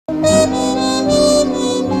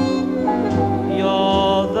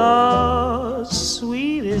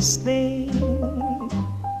sweetest thing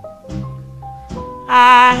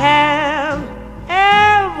I have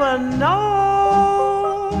ever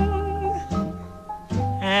known.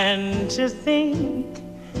 And to think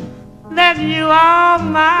that you are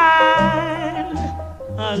mine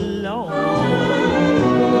alone.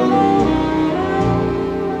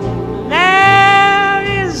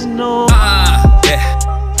 There is no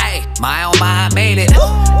Hey, my oh my, I made it.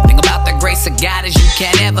 Think about the grace of God is you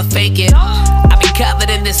can't ever fake it. I've been covered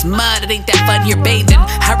in this mud, it ain't that fun you're bathing.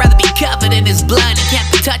 I'd rather be covered in his blood, it can't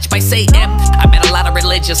be touched by Satan. I met a lot of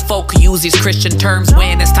religious folk who use these Christian terms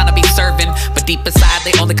when it's time to be serving, but deep inside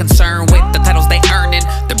they only concerned with the titles they earning.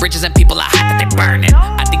 The bridges and people are hot that they burning.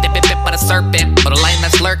 I think they've been bit by the serpent, but a lion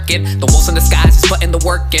that's lurking. The wolves in disguise is putting the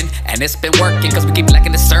work in, and it's been working cause we keep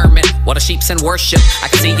lacking discernment. While the sheep's in worship, I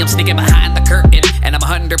can see him sneaking behind the curtain, and I'm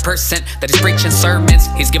 100% that he's preaching sermons.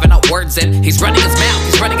 He's giving out words and he's running his mouth.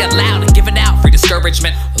 He's running it loud and giving out free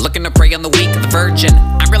discouragement. Looking to prey on the weak and the virgin.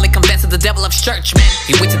 I'm really convinced that the devil loves church, man.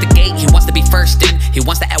 He waits at the gate, he wants to be first in. He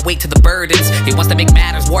wants to add weight to the burdens. He wants to make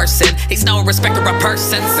matters worse, and he's no respecter of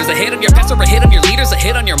persons. There's a hit on your pastor, a hit on your leaders, a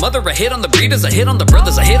hit on your mother, a hit on the breeders, a hit on the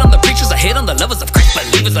brothers, a hit on the preachers, a hit on the lovers of Christ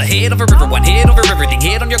believers, a hit over everyone, hit over everything,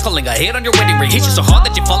 hit on your calling, a hit on your wedding ring. Hit you so hard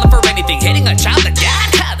that you're falling for anything, hitting a child of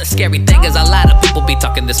God. The scary thing is a lot of people be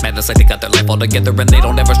talking this madness like they got their life all together and they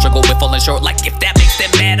don't ever struggle with falling short. Like if that makes them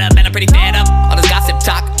mad up, man, I'm pretty fed up. All this gossip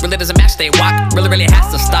talk really doesn't match they walk. Really has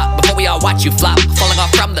to stop before we all watch you flop, falling off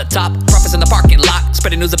from the top. Prophets in the parking lot,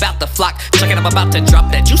 spreading news about the flock. Checking I'm about to drop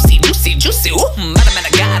that juicy. Ooh, might have met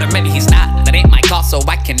a God or maybe he's not. That ain't my call, so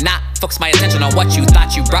I cannot focus my attention on what you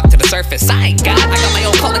thought you brought to the surface. I ain't God, I got my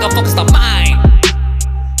own calling, I'm focused on mine.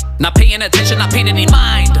 Not paying attention, not paying any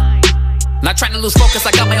mind. Not trying to lose focus,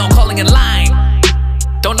 I got my own calling in line.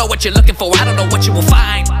 Don't know what you're looking for, I don't know what you will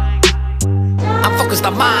find. I'm focused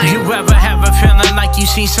on mine. You ever have a feeling like you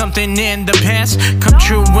see something in the past come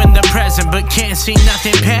true in the present, but can't see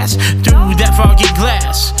nothing pass through that foggy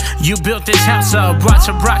glass? You built this house up, lots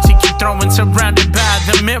of rocks you keep throwing, surrounded by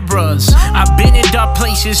the mirrors. I've been in dark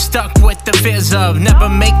places, stuck with the fears of never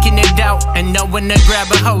making it out and no one to grab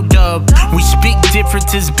a hold of. We speak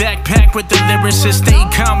differences, backpack with the lyricists, stay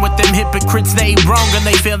calm with them hypocrites. They wrong and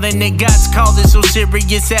they feeling that God's call is so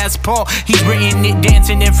serious as Paul. He's written it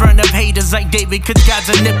dancing in front of haters like David, cause God's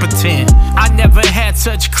omnipotent. I never had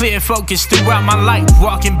such clear focus throughout my life,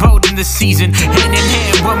 walking bold in the season, hand in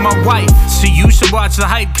hand with my wife. So you should watch the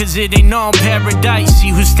hype, cause it ain't all paradise. See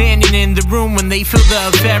who's standing in the room when they feel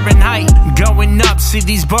the Fahrenheit going up. See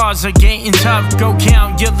these bars are getting tough, go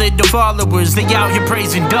count your little followers, they out here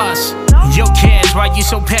praising dust. Yo, Cash, why you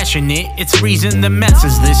so passionate? It's reason the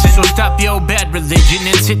masses listen. So stop your bad religion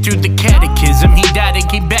and sit through the catechism. He died and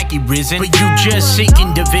came back, he risen. But you just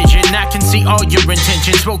seeking division. I can see all your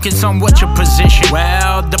intentions, focus on what your position.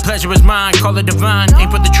 Well, the pleasure is mine, call it divine.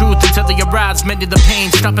 Aim for the truth until it arrives, mending the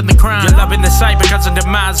pain, stopping the crime. You're loving the sight because of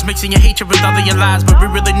demise, mixing your hatred with all of your lies. But we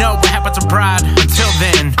really know what happens to pride. Until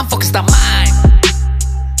then, I'm focused on mine.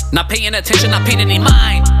 Not paying attention, not paying any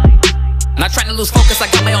mind. Not trying to lose focus, I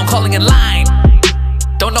got my own calling in line.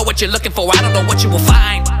 Don't know what you're looking for, I don't know what you will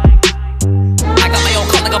find. I got my own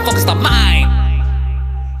calling, I'm focused on mine.